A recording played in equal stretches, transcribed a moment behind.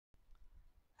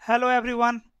Hello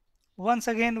everyone. Once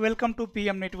again, welcome to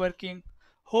PM Networking.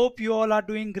 Hope you all are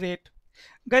doing great.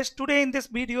 Guys, today in this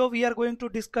video, we are going to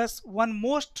discuss one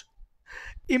most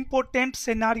important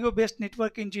scenario-based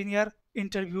network engineer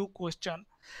interview question.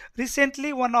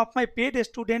 Recently, one of my paid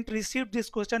student received this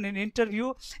question in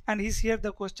interview and he shared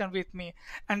the question with me.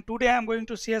 And today I'm going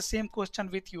to share same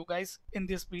question with you guys in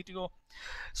this video.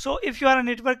 So if you are a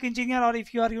network engineer or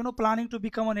if you are planning to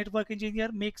become a network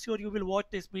engineer, make sure you will watch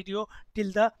this video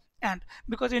till the end,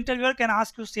 because interviewer can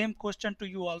ask you same question to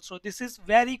you also. This is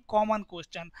very common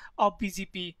question of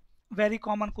BGP, very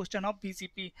common question of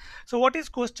BGP. So what is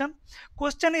question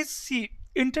is, see,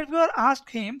 interviewer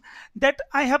asked him that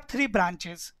I have three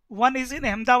branches. One is in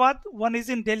Ahmedabad, one is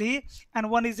in Delhi, and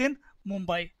one is in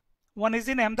Mumbai. One is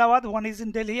in Ahmedabad, one is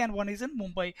in Delhi, and one is in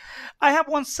Mumbai. I have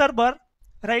one server,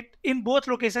 right, in both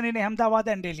location in Ahmedabad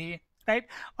and Delhi, right?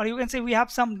 Or you can say we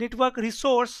have some network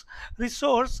resource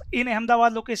in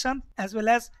Ahmedabad location as well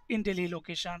as in Delhi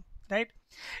location, right?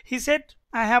 He said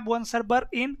I have one server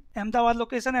in Ahmedabad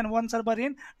location and one server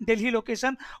in Delhi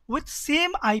location with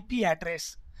same IP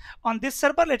address. On this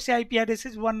server, let's say IP address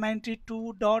is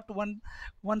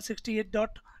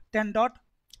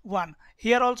 192.168.10.1.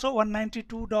 Here also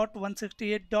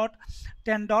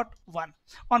 192.168.10.1.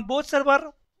 On both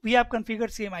server, we have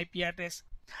configured same IP address.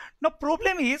 Now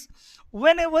problem is,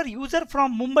 whenever user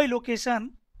from Mumbai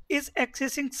location is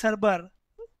accessing server,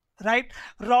 right,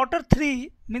 router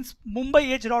 3 means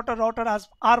Mumbai edge router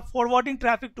are forwarding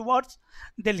traffic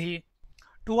Delhi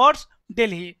towards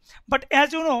Delhi. But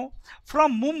as you know,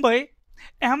 from Mumbai,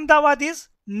 Ahmedabad is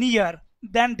near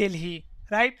than Delhi,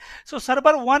 right? So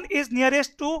server 1 is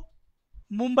nearest to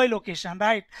Mumbai location,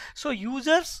 right? So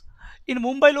users in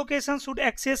Mumbai location should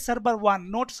access server 1,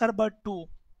 not server 2.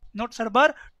 Not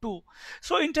server 2.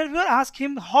 So interviewer asked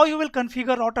him how you will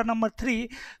configure router number 3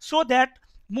 so that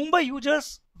Mumbai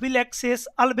users will access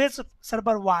always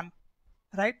server 1,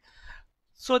 right?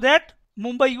 So that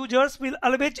Mumbai users will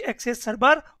always access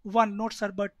server 1, not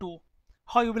server 2.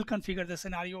 How you will configure the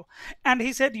scenario? And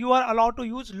he said you are allowed to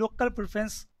use local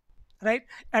preference, right,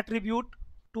 attribute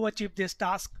to achieve this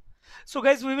task. So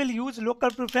guys, we will use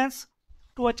local preference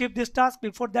to achieve this task.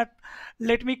 Before that,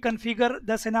 let me configure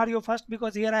the scenario first,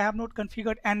 because here I have not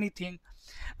configured anything.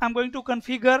 I'm going to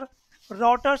configure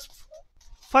routers.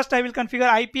 First I will configure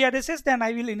IP addresses, then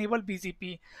I will enable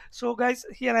BGP. So guys,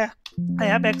 here I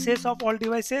have access of all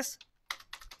devices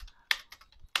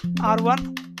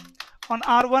R1. On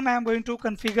R1 I am going to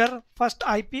configure first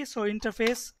IP, so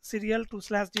interface serial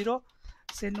 2/0,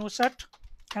 say no shut,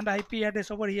 and IP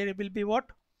address over here will be what,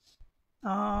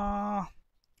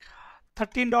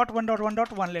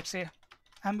 13.1.1.1, let's say.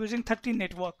 I'm using 13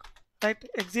 network, right?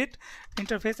 Exit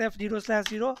interface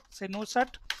F0/0, say no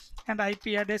shut, and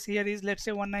IP address here is, let's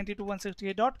say,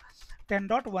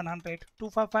 192.168.10.100,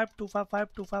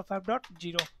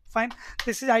 255.255.255.0. Fine.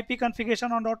 This is IP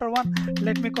configuration on router 1.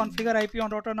 Let me configure IP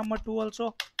on router number 2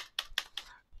 also.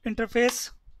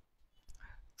 Interface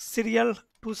serial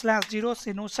 2/0,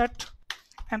 say no shut,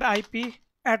 and IP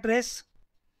address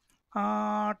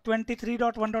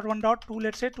 23.1.1.2,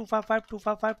 let's say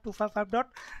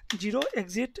 255.255.255.0.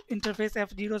 Exit interface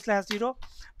F0/0,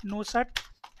 no shut,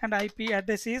 and IP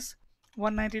address is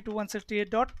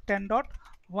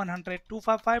 192.168.10.100,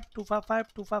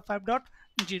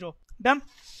 255.255.255.0. Done.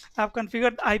 I have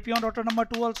configured IP on router number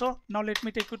 2 also. Now let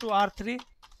me take you to R3.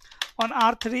 On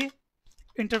R3,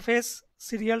 interface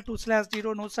serial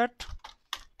 2/0, no shut,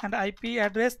 and IP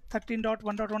address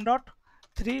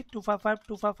 13.1.1.3,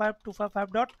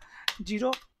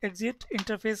 255.255.255.0. Exit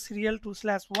interface serial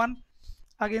 2/1,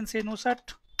 again say no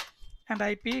shut, and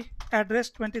IP address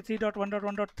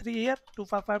 23.1.1.3 here,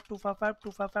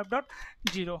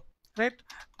 255.255.255.0, right?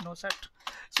 No shut.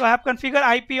 So I have configured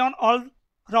IP on all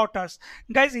routers.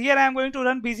 Guys, here I am going to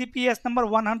run BGP number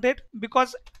 100,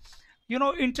 because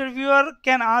interviewer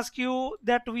can ask you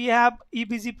that we have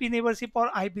eBGP neighborship or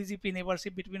iBGP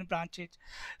neighborship between branches.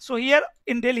 So here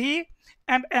in Delhi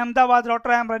and Ahmedabad router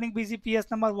I am running BGP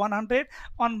number 100.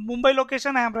 On Mumbai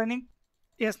location I am running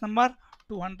AS number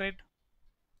 200,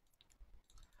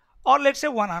 or let's say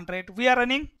 100. We are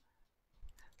running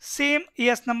same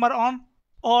AS number on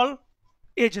all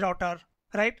edge router,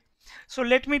 right? So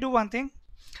let me do one thing.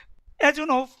 As you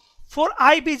know, for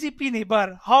iBGP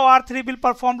neighbor, how R3 will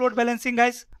perform load balancing,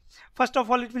 guys? First of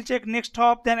all, it will check next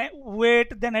hop, then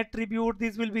wait, then attribute.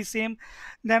 This will be same.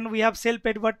 Then we have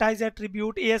self-advertised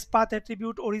attribute, AS path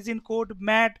attribute, origin code,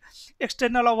 MAT,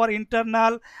 external over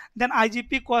internal, then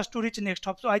IGP cost to reach next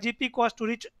hop. So IGP cost to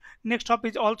reach next hop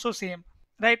is also same,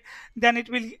 right? Then it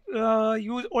will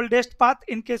use oldest path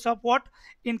in case of what?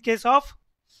 In case of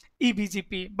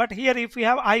eBGP. But here if we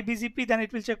have iBGP, then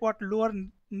it will check what? Lower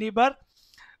neighbor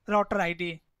router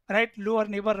ID, right? Lower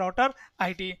neighbor router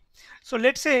ID. So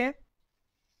let's say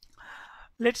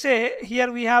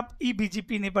here we have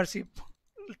eBGP neighborship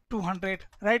 200,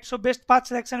 right? So best path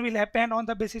selection will happen on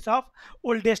the basis of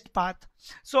oldest path.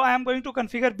 So I am going to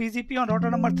configure BGP on router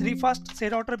number 3 first. Say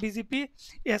router BGP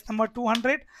is number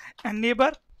 200 and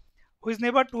neighbor, who is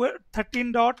neighbor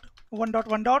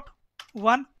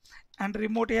 13.1.1.1, and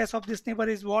remote AS of this neighbor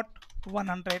is what?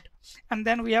 100. And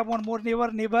then we have one more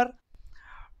neighbor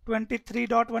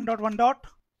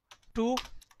 23.1.1.2,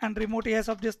 and remote AS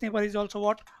of this neighbor is also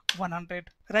what? 100,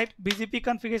 right? BGP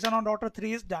configuration on router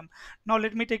 3 is done. Now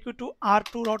let me take you to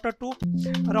R2 router 2,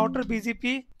 router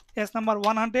BGP AS number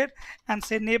 100, and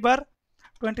say neighbor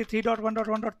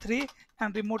 23.1.1.3,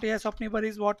 and remote AS of neighbor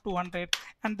is what? 200.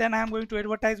 And then I am going to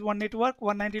advertise one network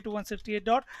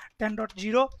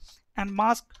 192.168.10.0 and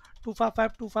mask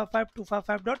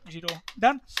 255.255.255.0.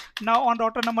 Done. Now on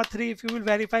router number 3, if you will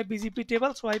verify BGP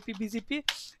table, so IP BGP,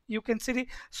 you can see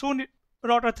soon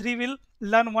router 3 will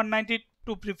learn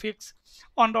 192 prefix.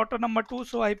 On router number 2,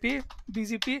 so IP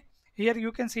BGP, here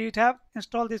you can see it have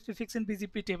installed this prefix in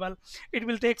BGP table. It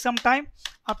will take some time.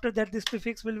 After that this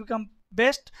prefix will become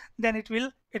best, then it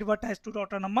will advertise to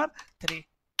router number 3.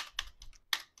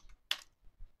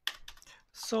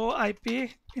 So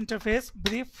IP interface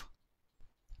brief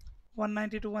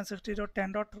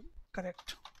 192.168.10.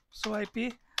 correct. So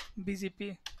IP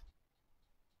BGP.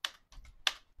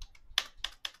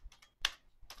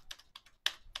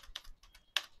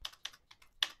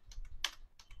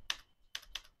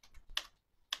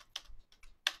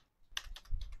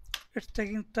 It's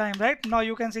taking time, right? Now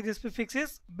you can see this prefix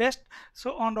is best.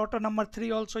 So on router number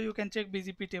 3 also you can check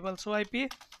BGP table. So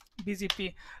IP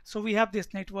BGP. So we have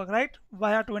this network, right?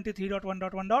 Via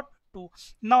 23.1.1.2.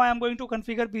 Now I am going to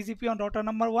configure BGP on router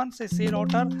number 1. Say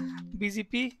router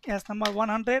BGP as number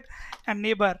 100 and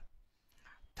neighbor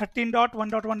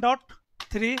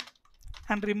 13.1.1.3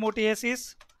 and remote AS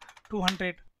is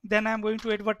 200. Then I am going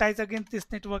to advertise against this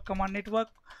network command network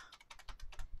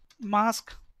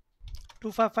mask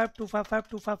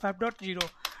 255.255.255.0.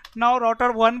 Now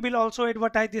router 1 will also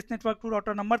advertise this network to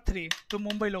router number 3 to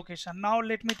Mumbai location. Now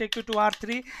let me take you to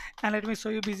R3 and let me show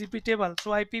you BGP table.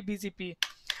 So IP BGP.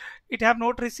 It have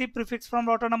not received prefix from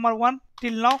router number 1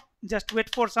 till now. Just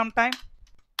wait for some time.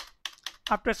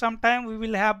 After some time we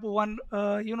will have one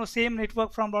same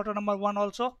network from router number 1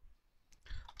 also.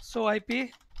 So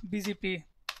IP BGP.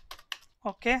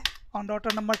 Okay, on router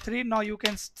number 3 now you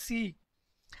can see,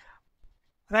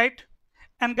 right?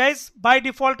 And guys, by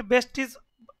default best is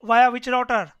via which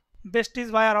router? Best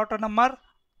is via router number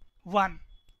 1.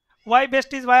 Why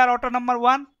best is via router number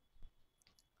 1?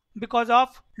 Because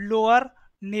of lower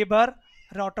neighbor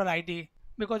router ID.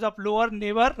 Because of lower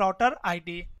neighbor router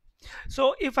ID.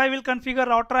 So if I will configure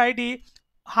router ID,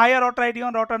 higher router ID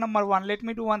on router number 1, let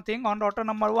me do one thing. On router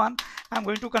number 1, I'm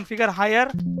going to configure higher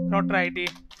router ID.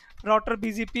 Router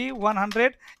BGP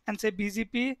 100 and say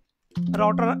BGP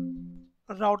router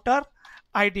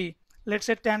ID. Let's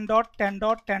say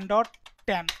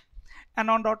 10.10.10.10. And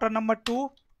on router number 2,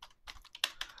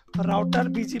 router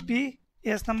BGP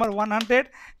is number 100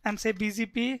 and say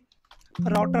BGP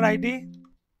router ID.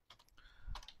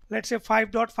 Let's say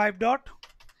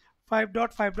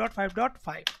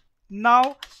 5.5.5.5.5.5.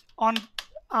 Now on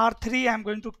R3 I'm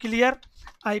going to clear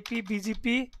IP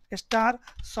BGP star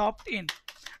soft in.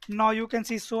 Now you can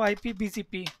see, so IP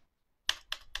BGP.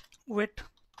 Wait.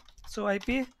 So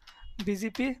IP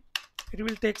BGP, it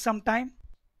will take some time.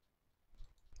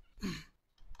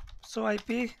 So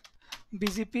IP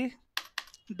BGP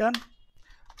done.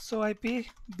 So IP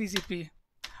BGP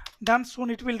done. Soon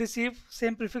it will receive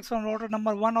same prefix from router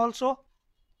number 1 also.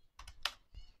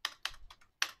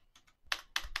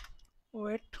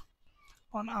 Wait,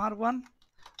 on R1,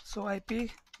 so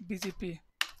IP BGP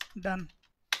done.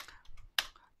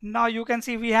 Now you can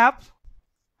see we have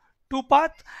 2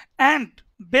 paths and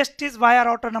best is via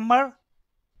router number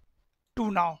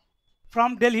 2 now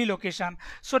from Delhi location.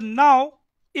 So now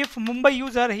if Mumbai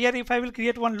user here, if I will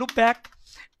create one loopback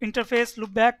interface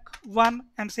loopback 1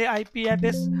 and say IP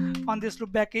address on this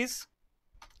loopback is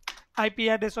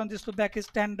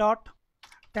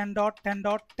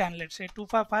 10.10.10.10, let's say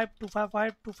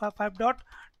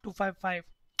 255.255.255.255,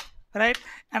 right?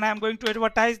 And I am going to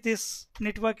advertise this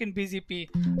network in BGP.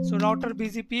 So router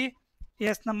BGP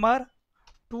yes number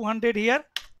 200 here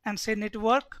and say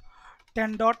network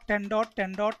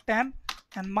 10.10.10.10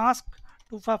 and mask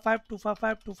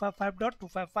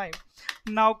 255.255.255.255.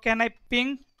 Now can I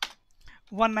ping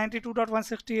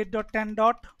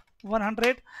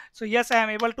 192.168.10.100? So yes, I am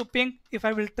able to ping. If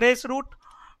I will trace route,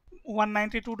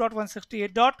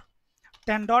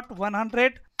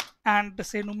 192.168.10.100 and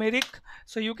say numeric.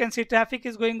 So you can see traffic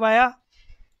is going via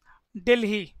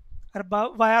Delhi or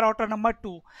via router number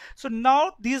 2. So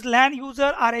now these LAN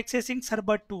users are accessing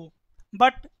server 2,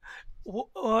 but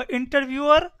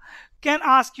interviewer can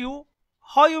ask you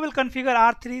how you will configure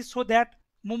R3 so that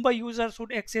Mumbai user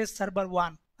should access server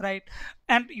 1, right?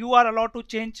 And you are allowed to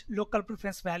change local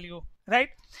preference value, right?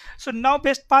 So now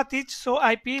best path is so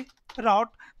IP route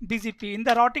BGP. In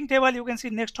the routing table you can see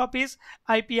next hop is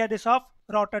IP address of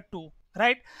router 2,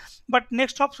 right? But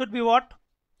next hop should be what?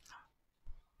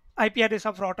 IP address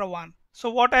of router 1. So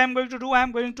what I am going to do, I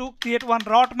am going to create one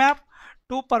route map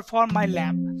to perform my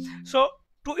lab. So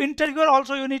to interviewer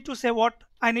also you need to say what?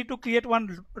 I need to create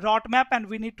one route map and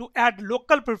we need to add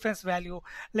local preference value.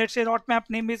 Let's say route map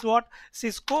name is what?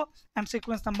 Cisco and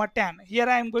sequence number 10. Here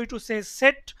I am going to say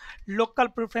set local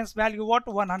preference value what?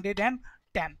 110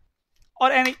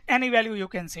 or any value you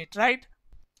can set, right?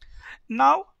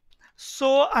 Now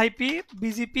so IP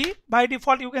BGP by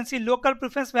default you can see local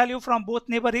preference value from both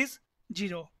neighbor is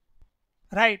 0,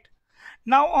 right?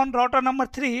 Now on router number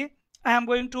 3 I am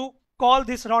going to call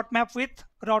this route map with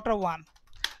router 1.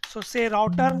 So say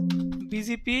router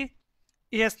BGP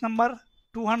AS number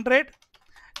 200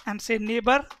 and say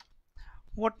neighbor,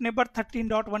 what neighbor?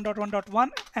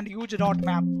 13.1.1.1 and use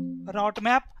route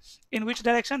map in which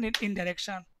direction? In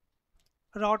direction.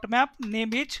 Route map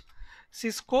name is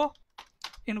Cisco,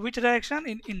 in which direction?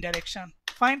 In direction.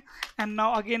 Fine. And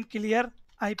now again clear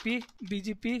IP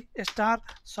BGP star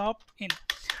soft in.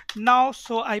 Now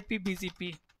so IP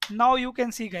BGP. Now you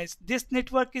can see guys, this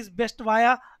network is best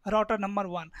via router number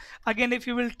 1. Again if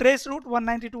you will trace route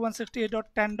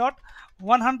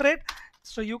 192.168.10.100,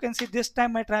 so you can see this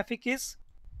time my traffic is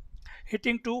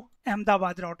hitting to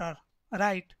Ahmedabad router,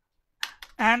 right?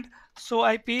 And so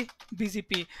IP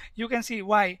BGP, you can see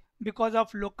why? Because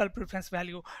of local preference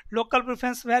value. Local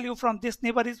preference value from this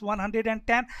neighbor is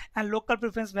 110 and local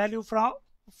preference value from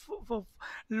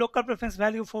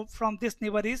this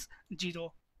neighbor is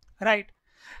 0, right?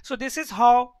 So this is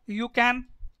how you can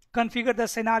configure the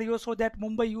scenario so that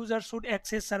Mumbai user should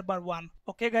access server 1.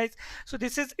 Okay guys, so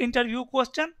this is interview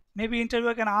question. Maybe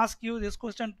interviewer can ask you this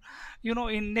question, you know,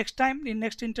 in next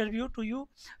interview to you,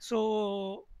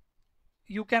 so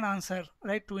you can answer,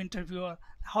 right, to interviewer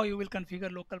how you will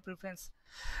configure local preference.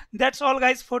 That's all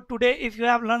guys for today. If you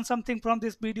have learned something from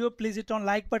this video, please hit on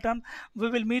like button.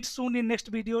 We will meet soon in next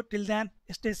video. Till then,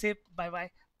 stay safe. Bye bye.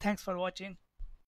 Thanks for watching.